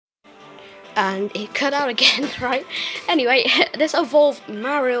and it cut out again, right? Anyway, let's evolve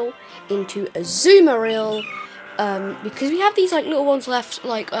Marill into Azumarill, because we have these like little ones left,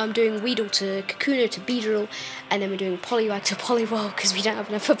 like doing Weedle to Kakuna to Beedrill, and then we're doing Poliwag to Poliwhirl because we don't have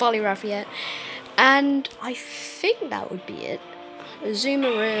enough for Poliwrath yet. And I think that would be it.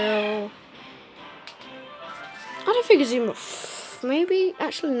 Azumarill. I don't think Azumarill. Maybe?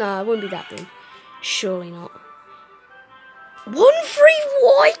 Actually, no, it wouldn't be that big. Surely not. 1-3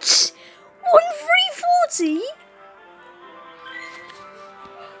 what? 1-3-40?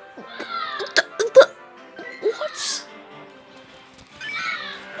 What?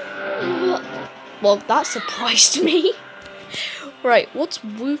 Well, that surprised me. Right, what's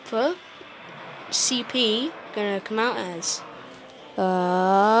Wooper CP gonna come out as?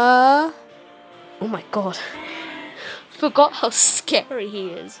 Oh my god. Forgot how scary he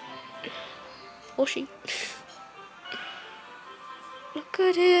is. Or she. Look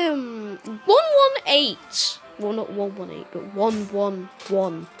at him. 118. Well, not 118, but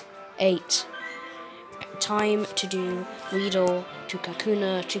 1118. Time to do Weedle to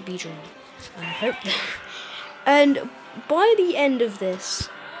Kakuna to Beedrill. I hope. And by the end of this,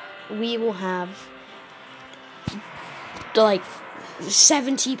 we will have like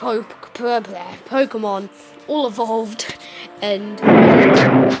 70 Pokemon all evolved and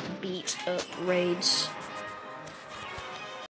beat up raids.